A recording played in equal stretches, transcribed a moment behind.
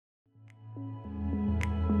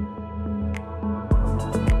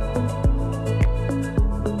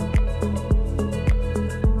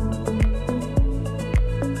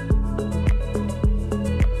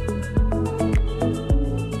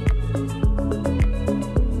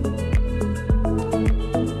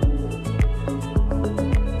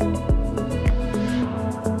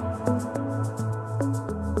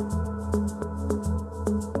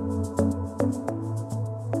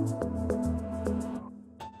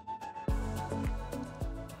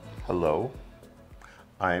Hello,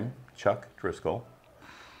 I'm Chuck Driscoll.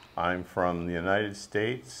 I'm from the United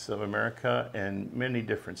States of America and many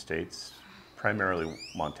different states, primarily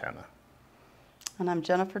Montana. And I'm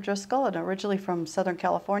Jennifer Driscoll, and originally from Southern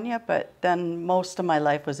California, but then most of my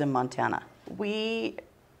life was in Montana. We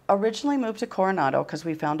originally moved to Coronado because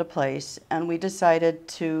we found a place, and we decided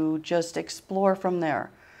to just explore from there.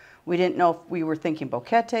 We didn't know if we were thinking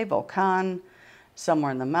Boquete, Volcan,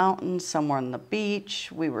 somewhere in the mountains, somewhere on the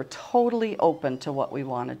beach. We were totally open to what we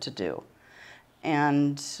wanted to do.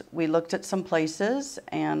 And we looked at some places,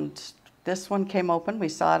 and this one came open. We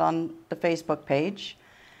saw it on the Facebook page.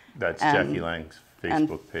 That's Jackie Lang's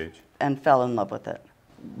Facebook page. And fell in love with it.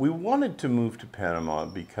 We wanted to move to Panama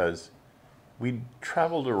because we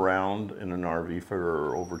traveled around in an RV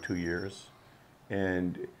for over 2 years,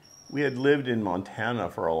 and we had lived in Montana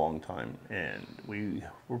for a long time, and we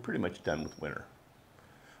were pretty much done with winter.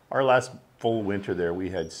 Our last full winter there, we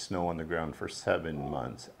had snow on the ground for 7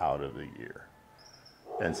 months out of the year,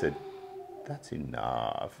 and said, that's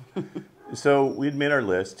enough. So we'd made our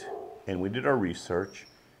list, and we did our research.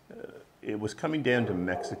 It was coming down to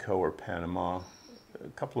Mexico or Panama, a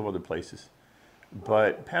couple of other places.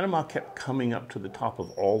 But Panama kept coming up to the top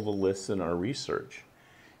of all the lists in our research.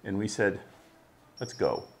 And we said, let's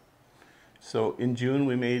go. So in June,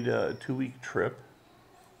 we made a 2-week trip.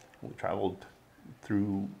 We traveled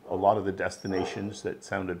through a lot of the destinations that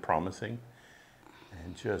sounded promising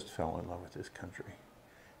and just fell in love with this country.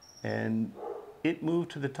 And it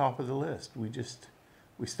moved to the top of the list. We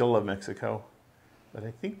still love Mexico, but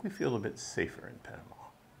I think we feel a bit safer in Panama.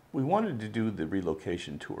 We wanted to do the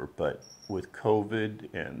relocation tour, but with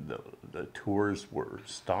COVID and the tours were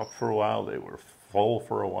stopped for a while, they were full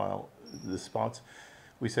for a while, the spots,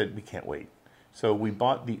 we said we can't wait. So we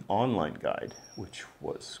bought the online guide, which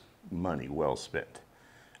was money well spent.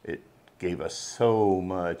 It gave us so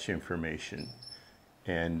much information.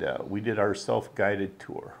 And we did our self-guided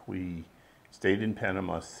tour. We stayed in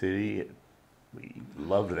Panama City. We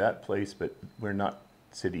loved that place, but we're not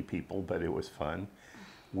city people, but it was fun.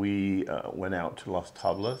 We went out to Las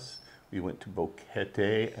Tablas. We went to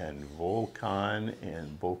Boquete and Volcan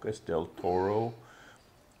and Bocas del Toro.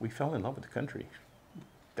 We fell in love with the country.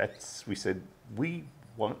 We said, we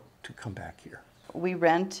want to come back here. We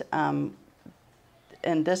rent,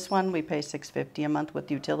 in this one we pay $650 a month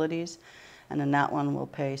with utilities, and in that one we'll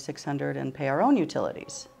pay $600 and pay our own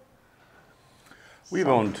utilities. We've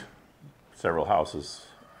owned several houses.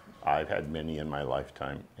 I've had many in my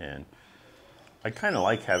lifetime, and I kind of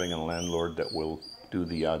like having a landlord that will do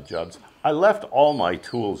the odd jobs. I left all my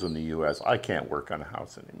tools in the U.S. I can't work on a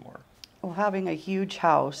house anymore. Well, having a huge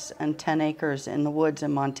house and 10 acres in the woods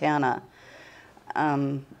in Montana,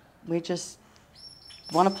 we just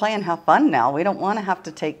want to play and have fun now. We don't want to have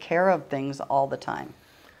to take care of things all the time.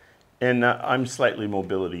 And I'm slightly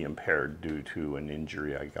mobility impaired due to an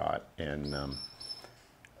injury I got, and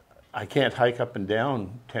I can't hike up and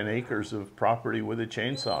down 10 acres of property with a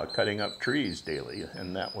chainsaw, cutting up trees daily,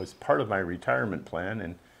 and that was part of my retirement plan,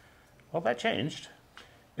 and well, that changed.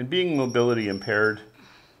 And being mobility impaired,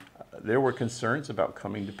 there were concerns about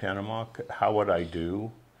coming to Panama. How would I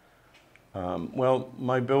do? Well,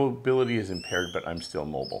 my mobility is impaired, but I'm still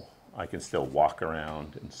mobile. I can still walk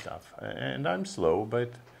around and stuff, and I'm slow,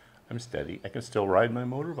 but I'm steady. I can still ride my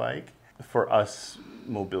motorbike. For us,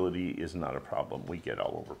 mobility is not a problem. We get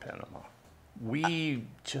all over Panama. We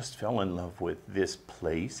just fell in love with this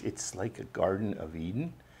place. It's like a Garden of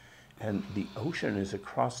Eden, and the ocean is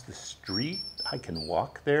across the street. I can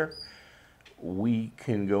walk there. We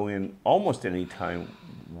can go in almost any time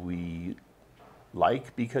we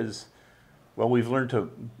like because, well, we've learned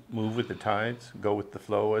to move with the tides, go with the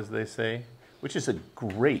flow, as they say, which is a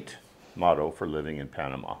great motto for living in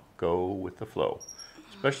Panama. Go with the flow,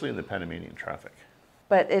 especially in the Panamanian traffic.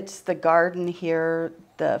 But it's the garden here,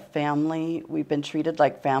 the family. We've been treated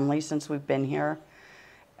like family since we've been here.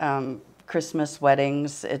 Christmas,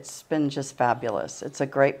 weddings, it's been just fabulous. It's a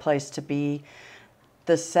great place to be.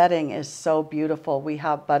 The setting is so beautiful. We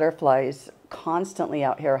have butterflies constantly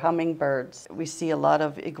out here, hummingbirds. We see a lot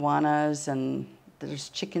of iguanas, and there's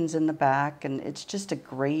chickens in the back, and it's just a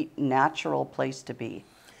great natural place to be.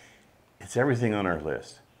 It's everything on our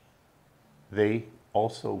list. They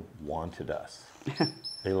also wanted us.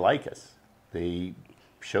 They like us. They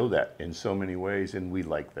show that in so many ways, and we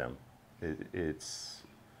like them. It's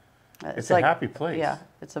a happy place. Yeah,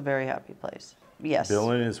 it's a very happy place. Yes. Bill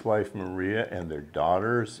and his wife Maria and their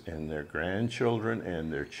daughters and their grandchildren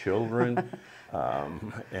and their children.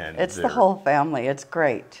 And it's the whole family. It's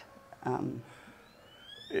great.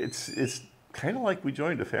 It's kind of like we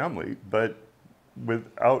joined a family, but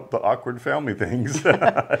without the awkward family things.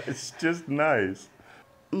 It's just nice.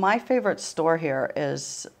 My favorite store here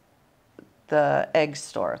is the egg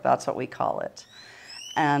store. That's what we call it.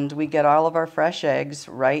 And we get all of our fresh eggs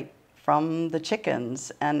right from the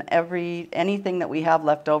chickens, and anything that we have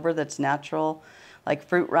left over that's natural, like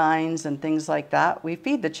fruit rinds and things like that, we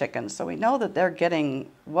feed the chickens. So we know that they're getting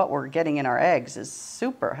what we're getting in our eggs is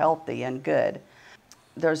super healthy and good.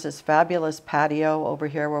 There's this fabulous patio over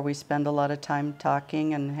here where we spend a lot of time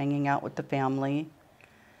talking and hanging out with the family.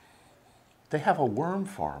 They have a worm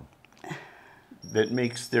farm that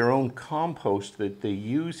makes their own compost that they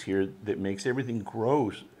use here that makes everything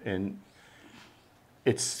grow. And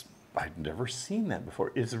I've never seen that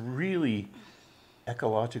before. It's really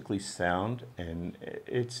ecologically sound, and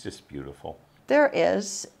it's just beautiful. There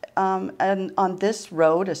is, and on this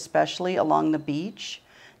road, especially along the beach,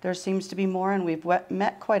 there seems to be more, and we've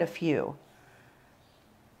met quite a few.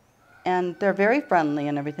 And they're very friendly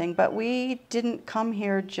and everything, but we didn't come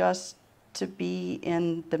here just to be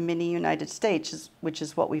in the mini United States, which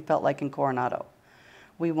is what we felt like in Coronado.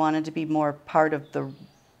 We wanted to be more part of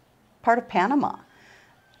Panama.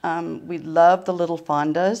 We love the little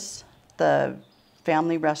fondas, the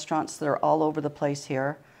family restaurants that are all over the place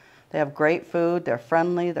here. They have great food, they're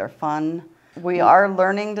friendly, they're fun. We are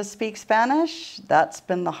learning to speak Spanish. That's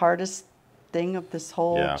been the hardest thing of this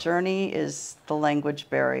whole journey, is the language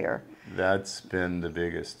barrier. That's been the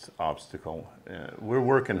biggest obstacle. We're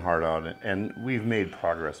working hard on it, and we've made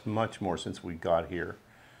progress much more since we got here.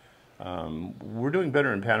 We're doing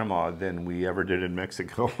better in Panama than we ever did in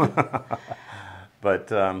Mexico.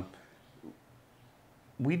 But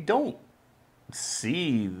we don't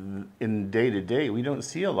see in day-to-day, we don't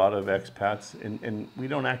see a lot of expats, and we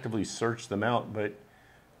don't actively search them out, but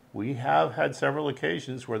we have had several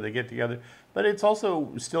occasions where they get together. But it's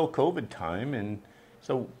also still COVID time, and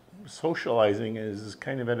so socializing is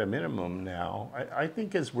kind of at a minimum now. I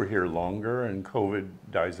think as we're here longer and COVID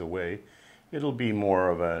dies away, it'll be more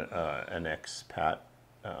of an expat.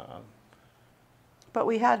 But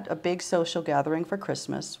we had a big social gathering for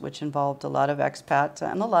Christmas, which involved a lot of expats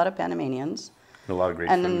and a lot of Panamanians. A lot of great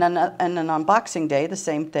food. food. And then on Boxing Day, the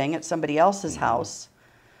same thing at somebody else's house.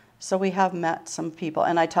 So we have met some people,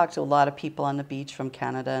 and I talk to a lot of people on the beach from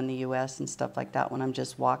Canada and the US and stuff like that when I'm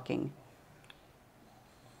just walking.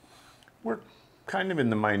 We're kind of in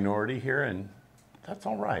the minority here, and that's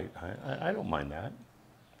all right. I don't mind that.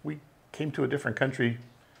 We came to a different country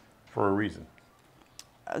for a reason.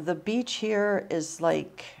 The beach here is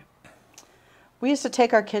like, we used to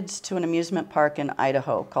take our kids to an amusement park in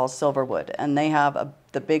Idaho called Silverwood, and they have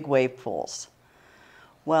the big wave pools.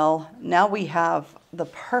 Well, now we have the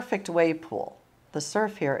perfect wave pool. The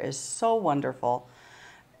surf here is so wonderful.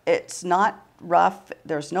 It's not rough,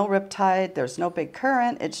 there's no riptide, there's no big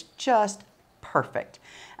current, it's just perfect.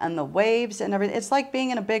 And the waves and everything, it's like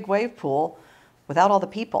being in a big wave pool without all the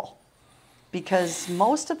people. Because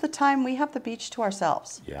most of the time we have the beach to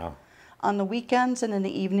ourselves. Yeah. On the weekends and in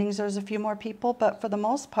the evenings there's a few more people, but for the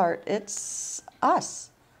most part it's us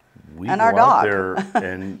and our dog. We go out there,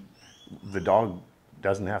 and the dog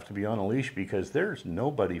doesn't have to be on a leash because there's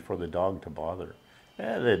nobody for the dog to bother.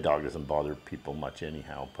 The dog doesn't bother people much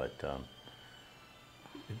anyhow, but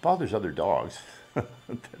it bothers other dogs.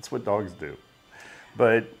 That's what dogs do.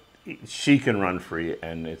 But she can run free,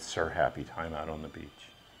 and it's her happy time out on the beach.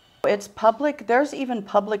 It's public. There's even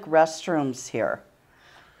public restrooms here,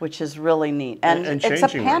 which is really neat. And it's a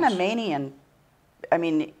Panamanian. I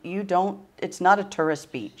mean, it's not a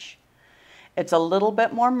tourist beach. It's a little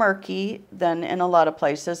bit more murky than in a lot of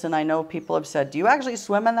places. And I know people have said, do you actually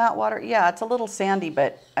swim in that water? Yeah, it's a little sandy,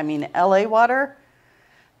 but I mean, LA water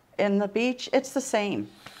in the beach, it's the same.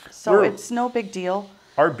 So it's no big deal.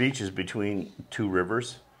 Our beach is between two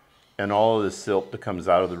rivers. And all of the silt that comes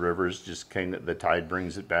out of the rivers, just kind of, the tide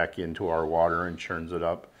brings it back into our water and churns it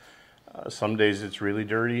up. Some days it's really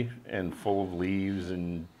dirty and full of leaves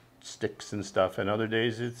and sticks and stuff, and other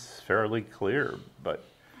days it's fairly clear. But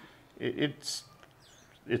it's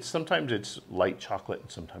sometimes it's light chocolate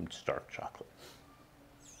and sometimes dark chocolate.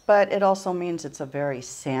 But it also means it's a very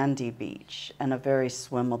sandy beach and a very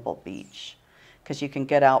swimmable beach, because you can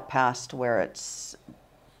get out past where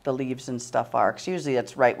the leaves and stuff are, because usually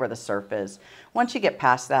it's right where the surf is. Once you get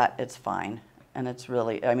past that, it's fine. And it's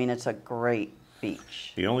really, I mean, it's a great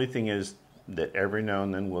beach. The only thing is that every now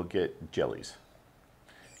and then we'll get jellies.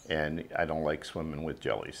 And I don't like swimming with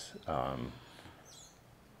jellies.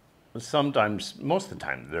 Sometimes, most of the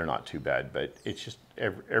time, they're not too bad, but it's just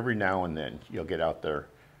every now and then you'll get out there.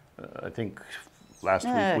 I think last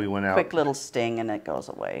week we went out. Quick little sting and it goes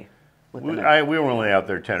away. within We were only out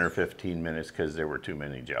there 10 or 15 minutes because there were too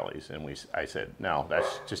many jellies, and I said, no,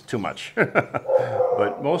 that's just too much.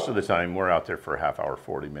 But most of the time, we're out there for a half hour,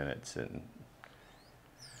 40 minutes, and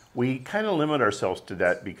we kind of limit ourselves to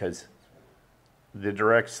that because the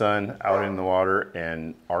direct sun out in the water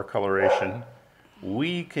and our coloration,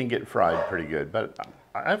 we can get fried pretty good. But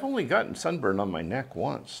I've only gotten sunburn on my neck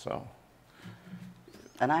once, so.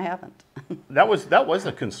 And I haven't. That was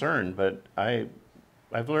a concern, but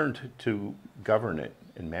I've learned to govern it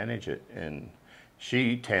and manage it, and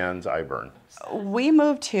she tans, I burn. We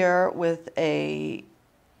moved here with a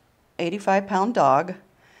 85-pound dog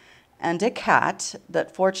and a cat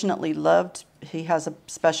that fortunately loved, he has a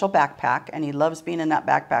special backpack, and he loves being in that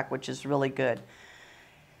backpack, which is really good.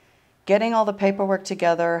 Getting all the paperwork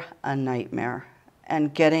together, a nightmare.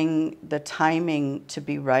 And getting the timing to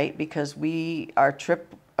be right, because our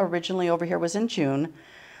trip originally over here was in June.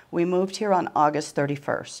 We moved here on August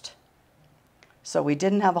 31st. So we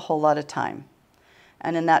didn't have a whole lot of time.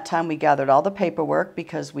 And in that time, we gathered all the paperwork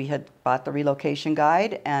because we had bought the relocation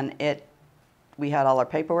guide, and we had all our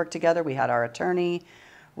paperwork together. We had our attorney.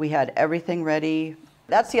 We had everything ready.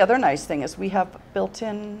 That's the other nice thing, is we have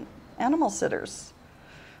built-in animal sitters,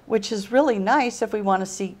 which is really nice if we want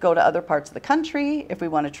to go to other parts of the country, if we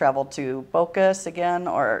want to travel to Bocas again,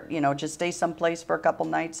 or just stay someplace for a couple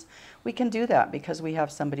nights. We can do that because we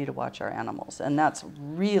have somebody to watch our animals, and that's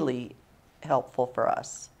really helpful for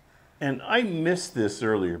us. And I missed this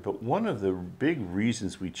earlier, but one of the big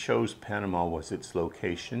reasons we chose Panama was its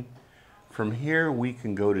location. From here, we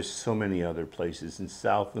can go to so many other places in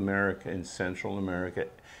South America and Central America,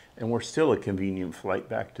 and we're still a convenient flight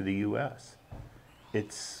back to the U.S.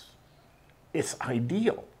 It's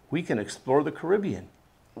ideal. We can explore the Caribbean.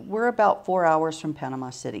 We're about 4 hours from Panama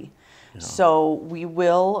City. Yeah. So we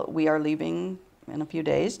are leaving in a few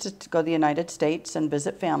days to go to the United States and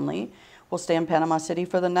visit family. We'll stay in Panama City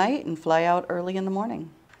for the night and fly out early in the morning.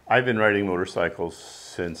 I've been riding motorcycles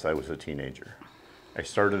since I was a teenager. I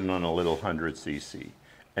started on a little 100cc,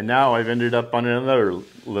 and now I've ended up on another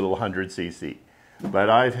little 100cc. But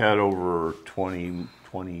I've had over 20,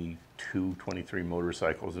 22, 23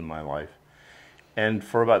 motorcycles in my life. And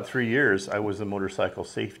for about 3 years, I was a motorcycle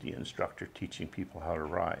safety instructor teaching people how to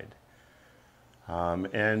ride.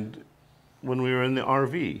 And when we were in the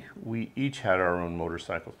RV, we each had our own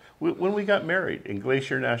motorcycles. When we got married in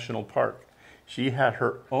Glacier National Park, she had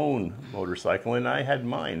her own motorcycle and I had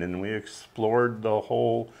mine, and we explored the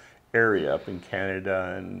whole area up in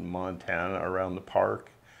Canada and Montana around the park.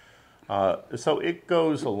 So it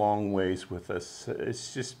goes a long ways with us.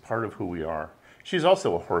 It's just part of who we are. She's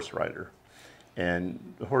also a horse rider,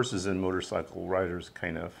 and horses and motorcycle riders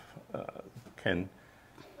kind of can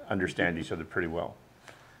understand each other pretty well.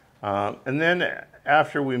 And then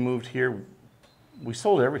after we moved here, we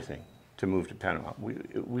sold everything to move to Panama.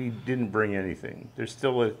 We didn't bring anything. There's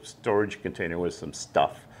still a storage container with some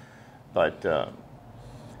stuff, but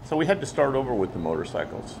so we had to start over with the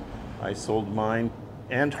motorcycles. I sold mine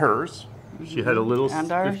and hers. She had a little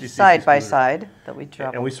and our 50cc side by scooter. side that we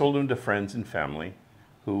traveled. And we sold them to friends and family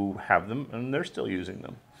who have them, and they're still using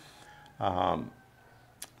them.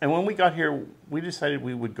 And when we got here, we decided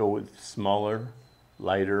we would go with smaller,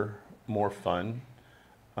 lighter, more fun,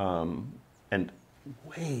 and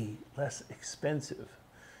way less expensive.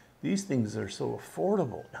 These things are so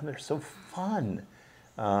affordable and they're so fun.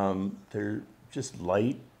 They're just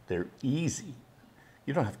light, they're easy.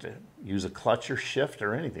 You don't have to use a clutch or shift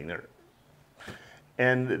or anything.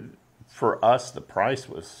 And for us, the price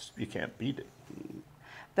was, you can't beat it.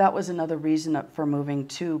 That was another reason for moving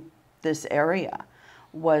to this area,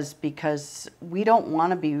 was because we don't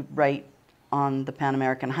want to be right on the Pan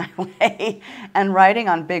American Highway and riding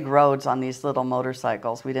on big roads on these little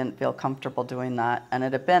motorcycles. We didn't feel comfortable doing that, and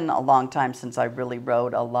it had been a long time since I really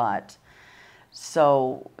rode a lot.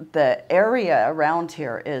 So the area around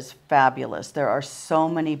here is fabulous. There are so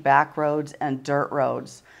many back roads and dirt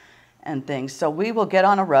roads and things. So we will get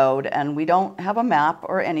on a road and we don't have a map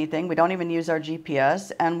or anything. We don't even use our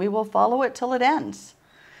GPS, and we will follow it till it ends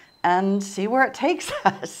and see where it takes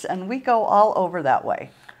us. And we go all over that way.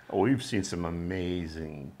 We've seen some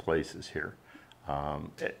amazing places here.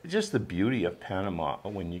 Just the beauty of Panama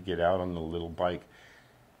when you get out on the little bike.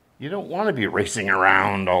 You don't want to be racing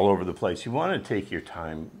around all over the place. You want to take your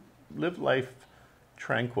time, live life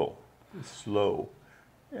tranquil, slow.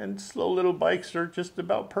 And slow little bikes are just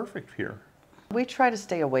about perfect here. We try to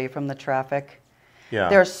stay away from the traffic. Yeah.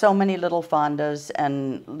 There are so many little Fondas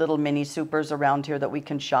and little mini supers around here that we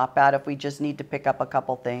can shop at if we just need to pick up a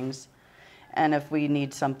couple things. And if we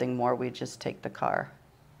need something more, we just take the car.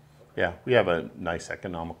 Yeah, we have a nice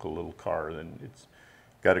economical little car, and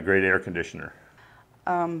Got a great air conditioner.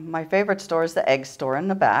 My favorite store is the egg store in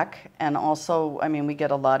the back. And also, I mean, we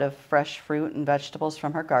get a lot of fresh fruit and vegetables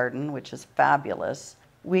from her garden, which is fabulous.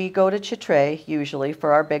 We go to Chitre usually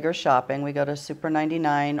for our bigger shopping. We go to Super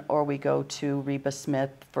 99 or we go to Reba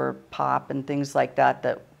Smith for pop and things like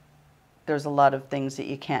that. There's a lot of things that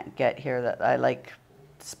you can't get here that I like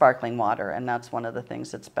sparkling water, and that's one of the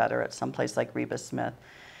things that's better at some place like Reba Smith.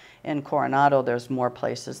 In Coronado, there's more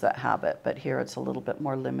places that have it, but here it's a little bit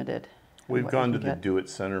more limited. We've gone to the Do It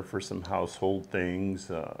Center for some household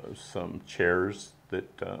things, some chairs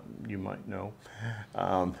that you might know.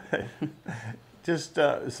 Just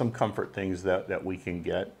some comfort things that we can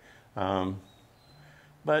get.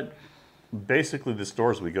 But basically the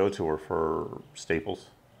stores we go to are for staples.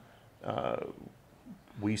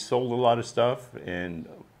 We sold a lot of stuff, and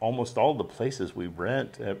almost all the places we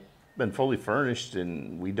rent have been fully furnished,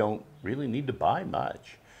 and we don't really need to buy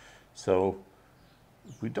much. So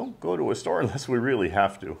we don't go to a store unless we really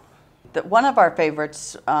have to. One of our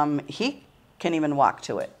favorites, he can even walk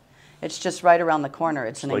to it. It's just right around the corner.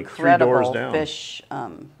 It's an like incredible fish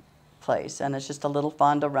place, and it's just a little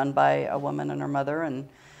fonda run by a woman and her mother. And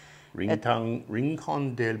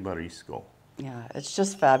Rincon del Marisco. Yeah, it's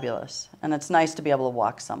just fabulous, and it's nice to be able to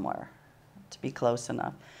walk somewhere, to be close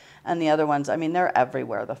enough. And the other ones, I mean, they're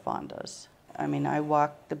everywhere, the fondas. I mean, I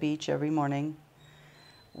walk the beach every morning.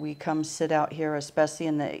 We come sit out here, especially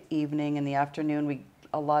in the evening, in the afternoon.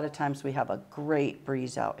 A lot of times we have a great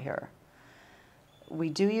breeze out here. We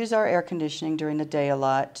do use our air conditioning during the day a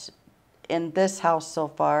lot. In this house so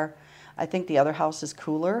far, I think the other house is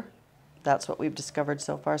cooler. That's what we've discovered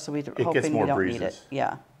so far, so we're hoping we don't need it.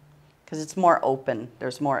 Yeah, because it's more open.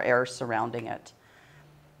 There's more air surrounding it.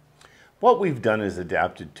 What we've done is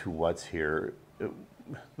adapted to what's here.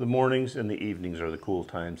 The mornings and the evenings are the cool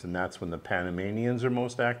times, and that's when the Panamanians are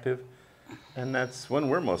most active, and that's when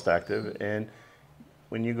we're most active. And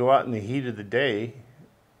when you go out in the heat of the day,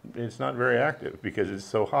 it's not very active because it's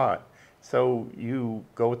so hot. So you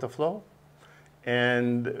go with the flow,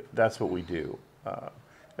 and that's what we do.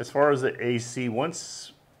 As far as the AC,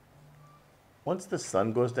 once the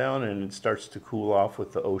sun goes down and it starts to cool off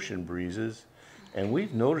with the ocean breezes, and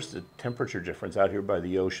we've noticed a temperature difference out here by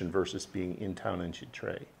the ocean versus being in town in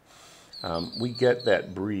Chitre. We get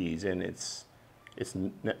that breeze, and it's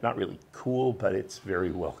not really cool, but it's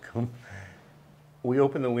very welcome. We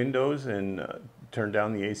open the windows and turn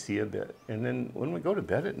down the AC a bit, and then when we go to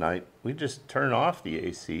bed at night, we just turn off the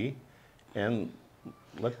AC and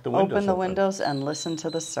let the windows open the windows and listen to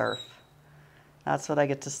the surf. That's what I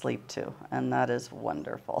get to sleep to, and that is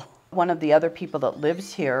wonderful. One of the other people that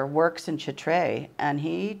lives here works in Chitre, and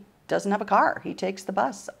he doesn't have a car. He takes the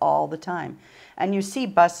bus all the time. And you see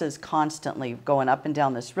buses constantly going up and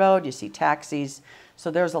down this road. You see taxis. So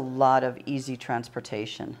there's a lot of easy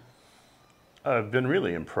transportation. I've been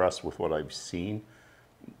really impressed with what I've seen,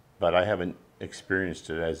 but I haven't experienced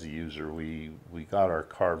it as a user. We got our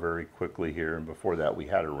car very quickly here, and before that we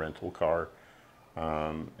had a rental car.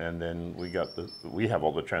 And then we have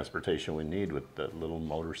all the transportation we need with the little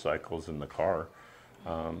motorcycles in the car.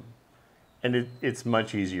 And it's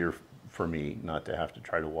much easier for me not to have to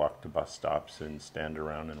try to walk to bus stops and stand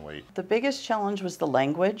around and wait. The biggest challenge was the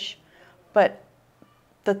language, but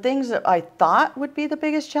the things that I thought would be the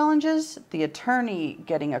biggest challenges, the attorney,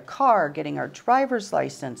 getting a car, getting our driver's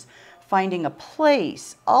license, finding a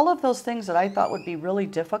place, all of those things that I thought would be really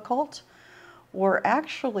difficult were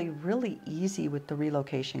actually really easy with the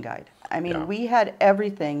relocation guide. I mean, yeah. We had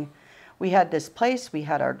everything. We had this place, we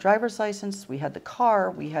had our driver's license, we had the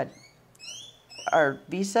car, we had our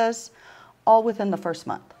visas, all within the first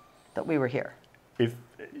month that we were here. If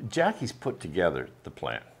Jackie's put together the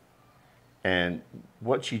plan, and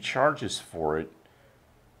what she charges for it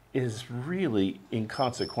is really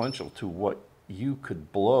inconsequential to what you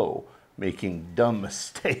could blow making dumb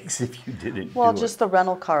mistakes if you didn't do it. Well, just the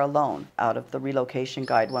rental car alone, out of the relocation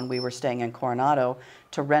guide when we were staying in Coronado,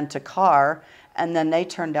 to rent a car, and then they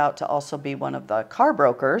turned out to also be one of the car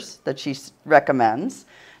brokers that she recommends.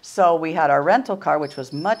 So we had our rental car, which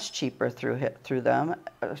was much cheaper through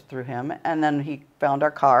him, and then he found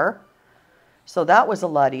our car. So that was a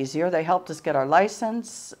lot easier. They helped us get our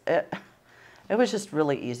license. It was just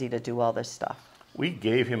really easy to do all this stuff. We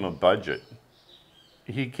gave him a budget.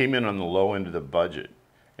 He came in on the low end of the budget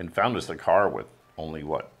and found us a car with only,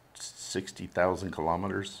 what, 60,000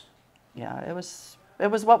 kilometers? Yeah, it was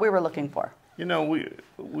what we were looking for. You know,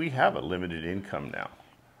 we have a limited income now.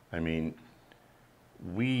 I mean,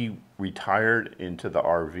 we retired into the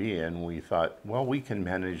RV and we thought, well, we can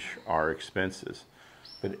manage our expenses.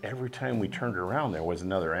 But every time we turned around, there was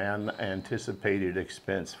another unanticipated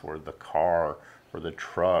expense for the car, for the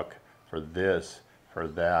truck, for this, for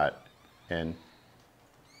that. And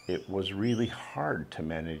it was really hard to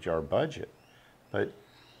manage our budget. But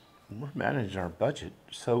we're managing our budget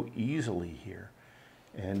so easily here.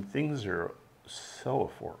 And things are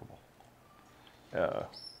so affordable.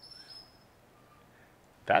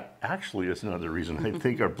 That actually is another reason I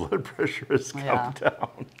think our blood pressure has come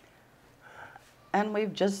down. And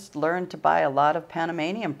we've just learned to buy a lot of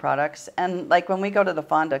Panamanian products. And like when we go to the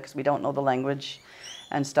fonda, because we don't know the language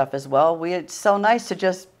and stuff as well, it's so nice to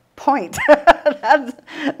just point.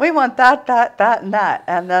 We want that, and that.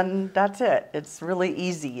 And then that's it. It's really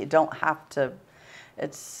easy. You don't have to,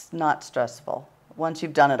 it's not stressful once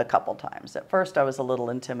you've done it a couple times. At first I was a little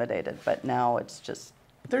intimidated, but now it's just,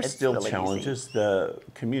 there's still really challenges. easy. The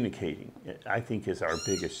communicating, I think, is our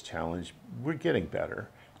biggest challenge. We're getting better,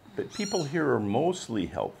 but people here are mostly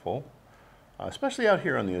helpful, especially out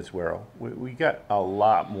here on the Azuero. We got a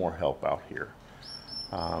lot more help out here.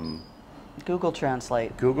 Google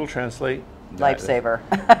Translate. Google Translate. Lifesaver.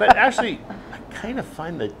 But actually, I kind of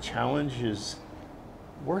find the challenge is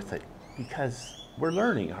worth it because we're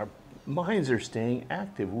learning. Our minds are staying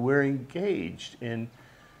active. We're engaged. And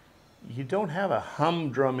you don't have a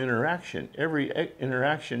humdrum interaction. Every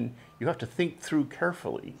interaction you have to think through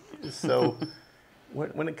carefully. So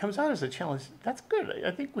when it comes out as a challenge, that's good.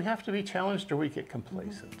 I think we have to be challenged or we get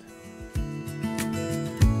complacent.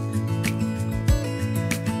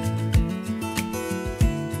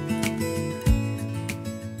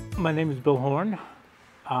 My name is Bill Horn.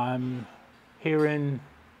 I'm here in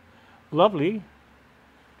lovely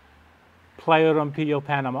Playa El Rompio,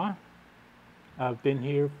 Panama. I've been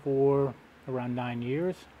here for around 9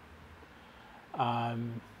 years.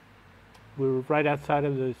 We're right outside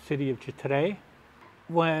of the city of Chitre.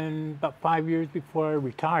 When about 5 years before I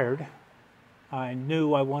retired, I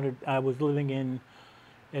knew I was living in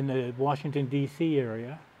the Washington, D.C.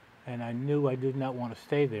 area, and I knew I did not want to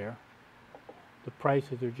stay there. The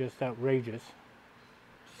prices are just outrageous.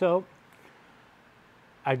 So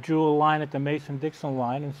I drew a line at the Mason-Dixon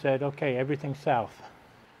line and said, okay, everything south.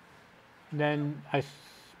 Then I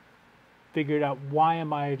figured out, why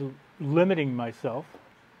am I limiting myself?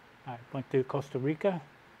 I went to Costa Rica,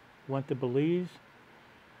 went to Belize,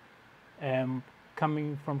 and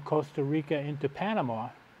coming from Costa Rica into Panama,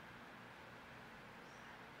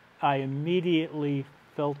 I immediately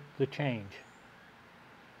felt the change.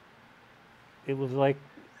 It was like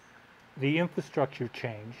the infrastructure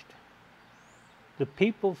changed. The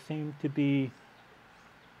people seemed to be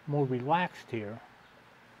more relaxed here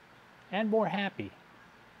and more happy.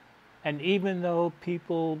 And even though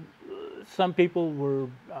some people were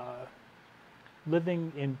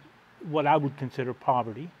living in what I would consider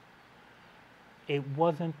poverty, it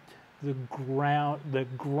wasn't the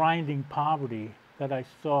grinding poverty that I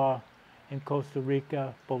saw in Costa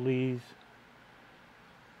Rica, Belize.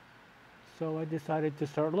 So I decided to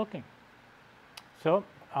start looking. So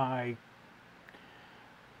I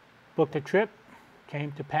booked a trip,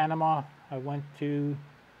 came to Panama. I went to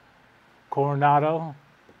Coronado.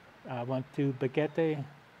 I went to Baguete.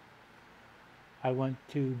 I went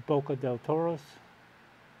to Boca del Toros.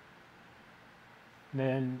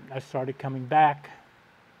 Then I started coming back.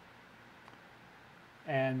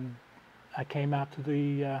 And I came out to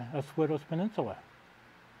the Azuero Peninsula.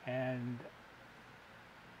 And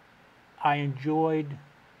I enjoyed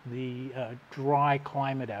the dry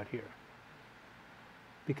climate out here,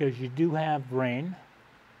 because you do have rain,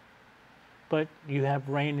 but you have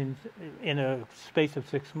rain in a space of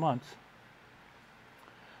 6 months.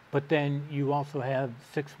 But then you also have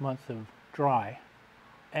 6 months of dry.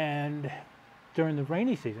 And during the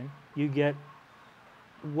rainy season, you get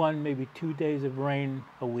 1, maybe 2 days of rain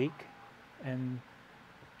a week, and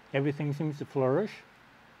everything seems to flourish.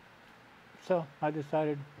 So I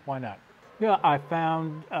decided, why not? Yeah, I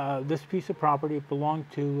found this piece of property. It belonged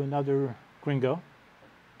to another gringo.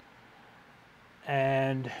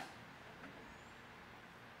 And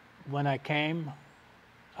when I came,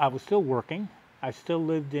 I was still working. I still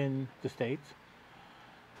lived in the States.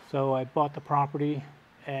 So I bought the property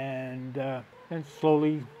and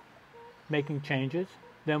slowly making changes.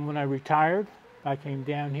 Then when I retired, I came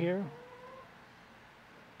down here.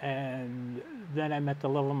 And then I met the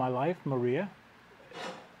love of my life, Maria.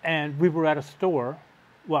 And we were at a store.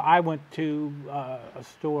 Well, I went to a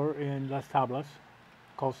store in Las Tablas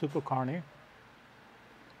called Super Carne.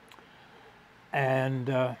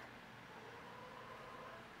 And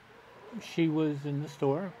she was in the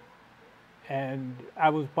store. And I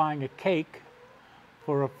was buying a cake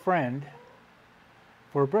for a friend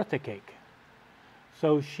for a birthday cake.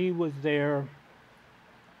 So she was there,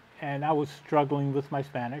 and I was struggling with my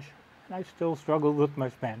Spanish. I still struggle with my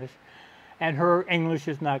Spanish. And her English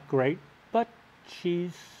is not great, but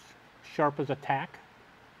she's sharp as a tack.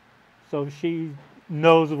 So she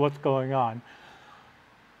knows what's going on.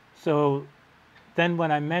 So then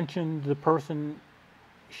when I mentioned the person,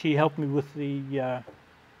 she helped me with the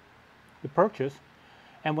purchase.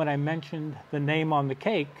 And when I mentioned the name on the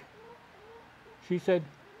cake, she said,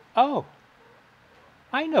 "Oh,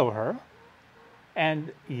 I know her."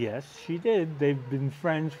 And yes, she did. They've been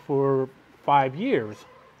friends for 5 years.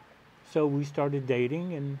 So we started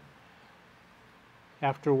dating, and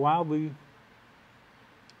after a while, we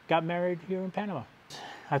got married here in Panama.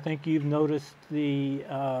 I think you've noticed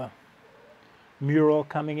the mural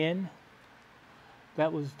coming in.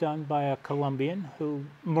 That was done by a Colombian who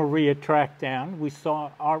Maria tracked down. We saw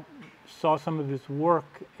some of his work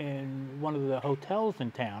in one of the hotels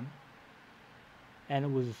in town, and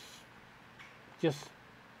it was just,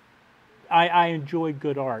 I enjoy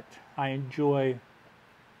good art. I enjoy,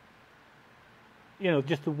 you know,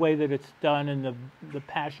 just the way that it's done and the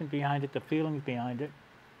passion behind it, the feelings behind it.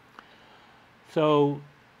 So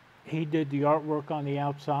he did the artwork on the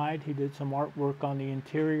outside. He did some artwork on the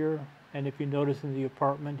interior. And if you notice in the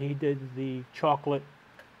apartment, he did the chocolate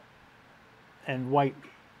and white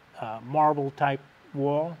marble type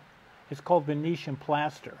wall. It's called Venetian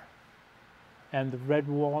plaster. And the red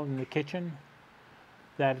wall in the kitchen,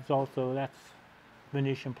 that's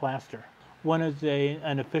Venetian plaster. One is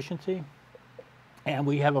an efficiency. And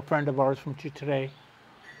we have a friend of ours from Chitre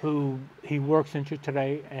he works in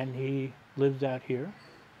Chitre and he lives out here.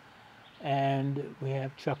 And we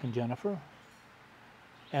have Chuck and Jennifer.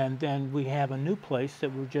 And then we have a new place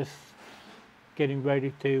that we're just getting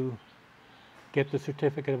ready to get the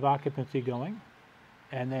certificate of occupancy going.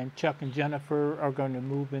 And then Chuck and Jennifer are going to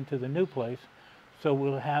move into the new place. So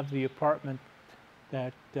we'll have the apartment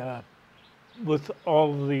that, with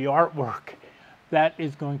all the artwork, that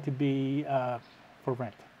is going to be for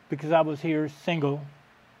rent. Because I was here single,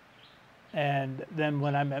 and then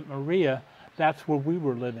when I met Maria, that's where we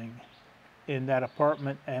were living, in that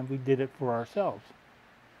apartment, and we did it for ourselves.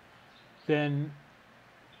 Then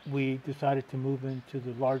we decided to move into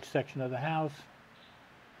the large section of the house,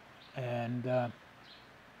 and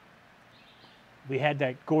we had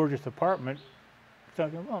that gorgeous apartment, so I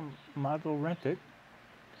thought, well, might as well rent it.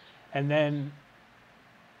 And then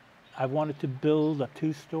I wanted to build a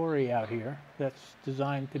 2-story out here that's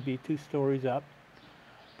designed to be 2 stories up,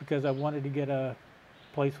 because I wanted to get a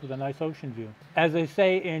place with a nice ocean view. As they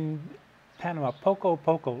say in Panama, poco a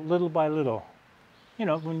poco, little by little. You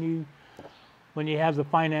know, when you have the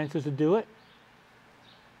finances to do it,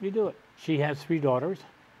 you do it. She has 3 daughters.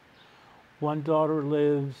 One daughter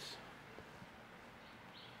lives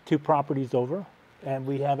 2 properties over, and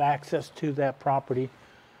we have access to that property.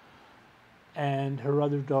 And her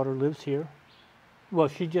other daughter lives here. Well,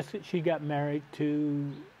 she got married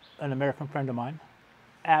to an American friend of mine.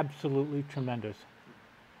 Absolutely tremendous,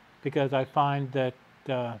 because I find that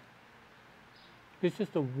it's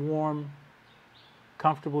just a warm,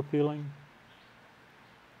 comfortable feeling,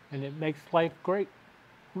 and it makes life great.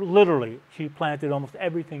 Literally, she planted almost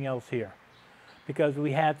everything else here, because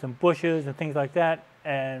we had some bushes and things like that,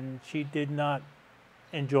 and she did not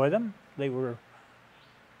enjoy them. They were,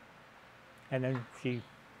 and then she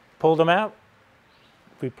pulled them out,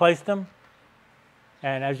 replaced them,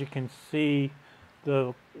 and as you can see,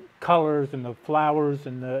 the colors and the flowers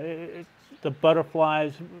and the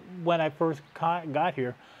butterflies. When I first got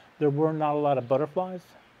here, there were not a lot of butterflies.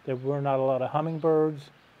 There were not a lot of hummingbirds.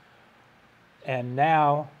 And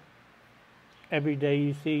now, every day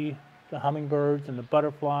you see the hummingbirds and the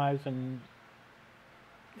butterflies, and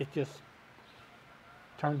it just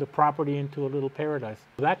turned the property into a little paradise.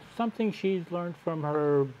 That's something she's learned from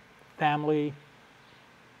her family.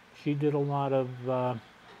 She did a lot of,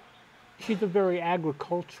 she's a very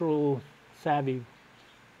agricultural savvy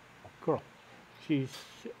girl. She's,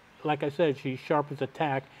 like I said, she's sharp as a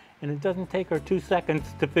tack, and it doesn't take her 2 seconds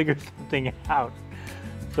to figure something out.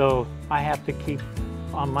 So I have to keep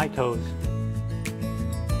on my toes.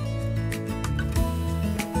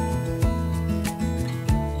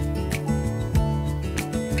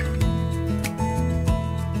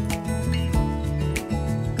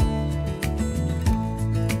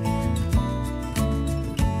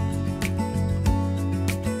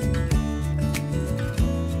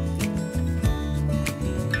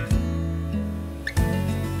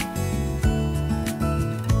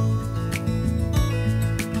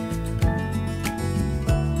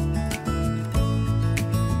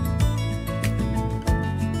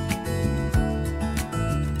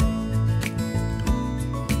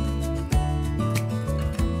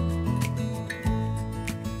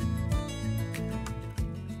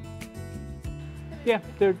 Yeah,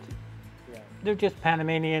 they're just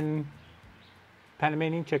Panamanian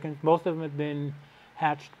chickens. Most of them have been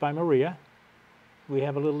hatched by Maria. We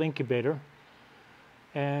have a little incubator,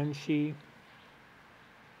 and she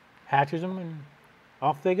hatches them, and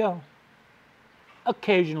off they go.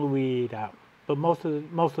 Occasionally we eat out, but most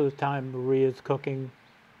of the time Maria's cooking.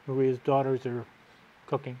 Maria's daughters are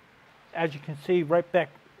cooking. As you can see right back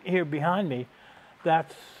here behind me,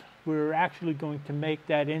 we're actually going to make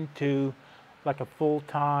that into like a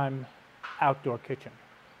full-time outdoor kitchen,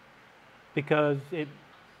 because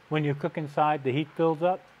when you cook inside, the heat builds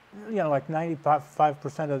up. You know, like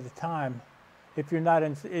 95% of the time, if you're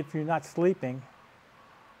not sleeping,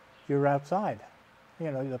 you're outside.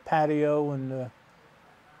 You know, the patio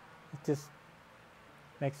it just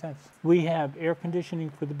makes sense. We have air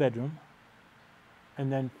conditioning for the bedroom,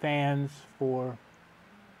 and then fans for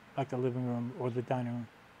like the living room or the dining room.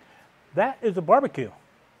 That is a barbecue.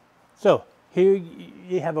 So here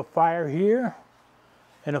you have a fire here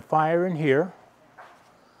and a fire in here.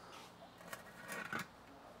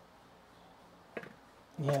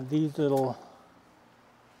 You have these little,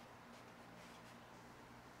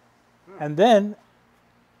 and then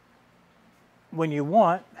when you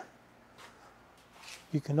want,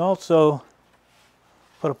 you can also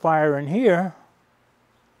put a fire in here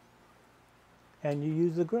and you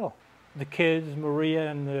use the grill. The kids,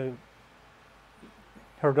 Maria and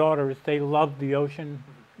her daughters, they love the ocean.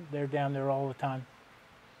 They're down there all the time.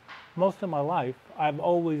 Most of my life, I've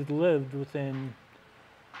always lived within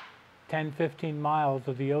 10, 15 miles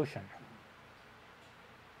of the ocean.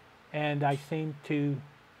 And I seem to,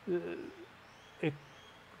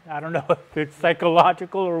 I don't know if it's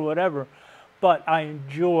psychological or whatever, but I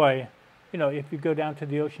enjoy, you know, if you go down to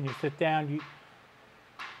the ocean, you sit down, you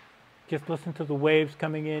just listen to the waves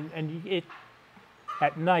coming in, and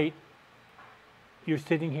at night, you're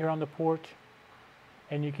sitting here on the porch,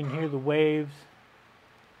 and you can hear the waves,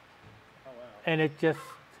 and it just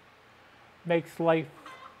makes life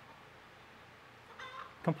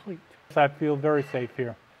complete. I feel very safe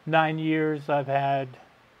here. 9 years I've had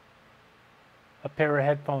a pair of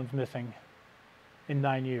headphones missing in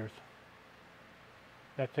 9 years.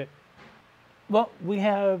 That's it. Well, we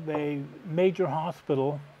have a major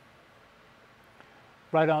hospital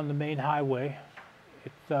right on the main highway.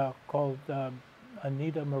 It's called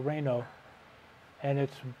Anita Moreno, and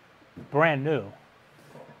it's brand new.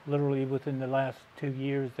 Literally within the last 2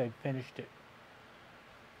 years they've finished it.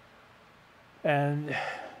 And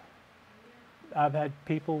I've had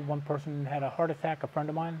people, one person had a heart attack, a friend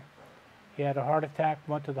of mine. He had a heart attack,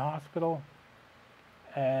 went to the hospital,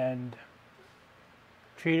 and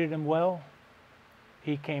treated him well.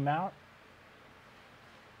 He came out.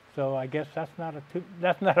 So I guess that's not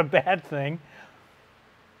a bad thing.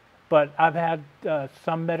 But I've had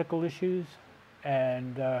some medical issues,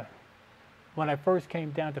 and when I first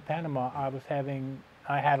came down to Panama,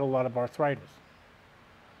 I had a lot of arthritis.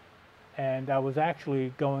 And I was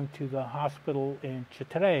actually going to the hospital in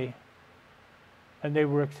Chitre, and they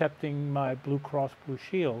were accepting my Blue Cross Blue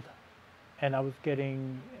Shield, and I was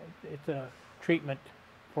it's a treatment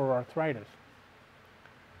for arthritis,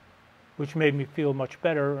 which made me feel much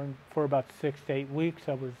better, and for about 6 to 8 weeks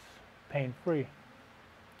I was pain-free.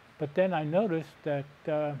 But then I noticed that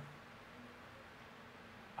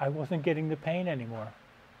I wasn't getting the pain anymore.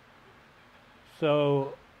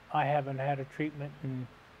 So I haven't had a treatment in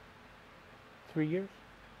 3 years.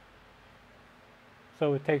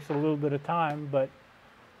 So it takes a little bit of time, but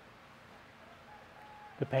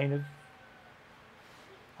the pain is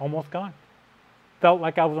almost gone. Felt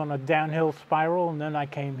like I was on a downhill spiral, and then I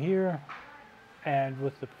came here, and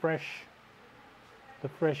with the fresh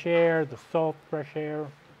air, the salt fresh air,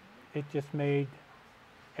 it just made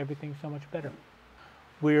everything so much better.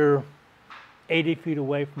 We're 80 feet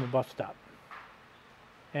away from a bus stop,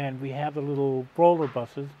 and we have the little roller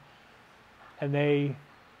buses, and they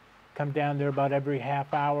come down there about every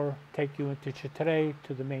half hour, take you into Chitre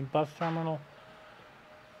to the main bus terminal,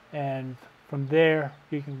 and from there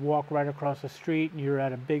you can walk right across the street and you're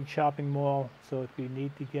at a big shopping mall. So if you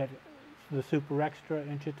need to get the super extra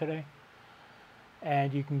in Chitre,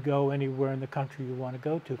 and you can go anywhere in the country you want to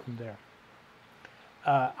go to from there.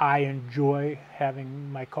 I enjoy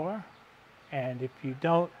having my car, and if you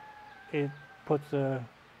don't, it puts a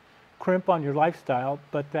crimp on your lifestyle,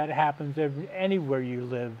 but that happens anywhere you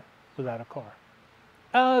live without a car.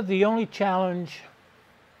 The only challenge,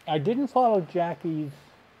 I didn't follow Jackie's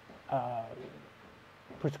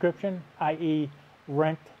prescription, i.e.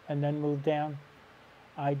 rent and then move down.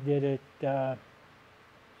 I did it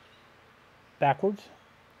backwards.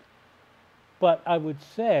 But I would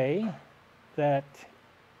say that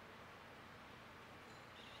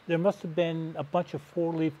there must have been a bunch of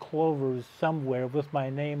four-leaf clovers somewhere with my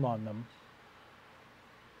name on them,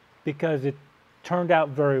 because it turned out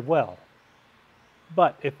very well.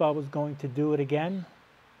 But if I was going to do it again,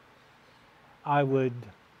 I would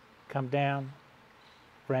come down,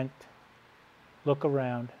 rent, look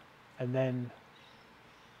around, and then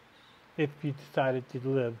if you decided to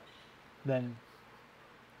live, then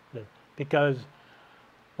live. Because,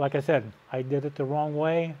 like I said, I did it the wrong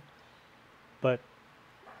way, but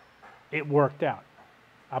it worked out.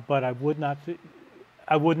 But I would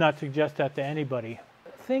not suggest that to anybody.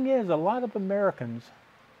 The thing is, a lot of Americans,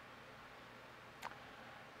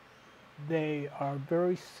 they are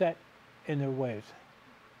very set in their ways.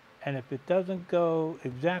 And if it doesn't go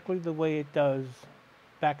exactly the way it does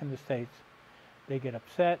back in the States, they get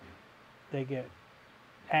upset, they get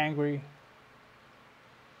angry.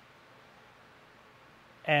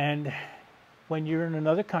 And when you're in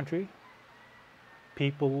another country,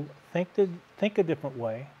 people think a different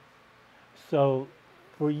way. So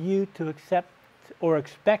for you to accept or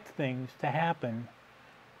expect things to happen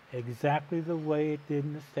exactly the way it did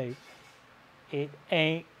in the States, it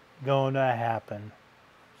ain't gonna happen.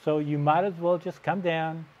 So you might as well just come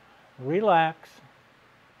down, relax,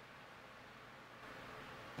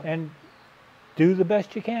 and do the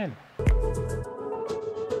best you can.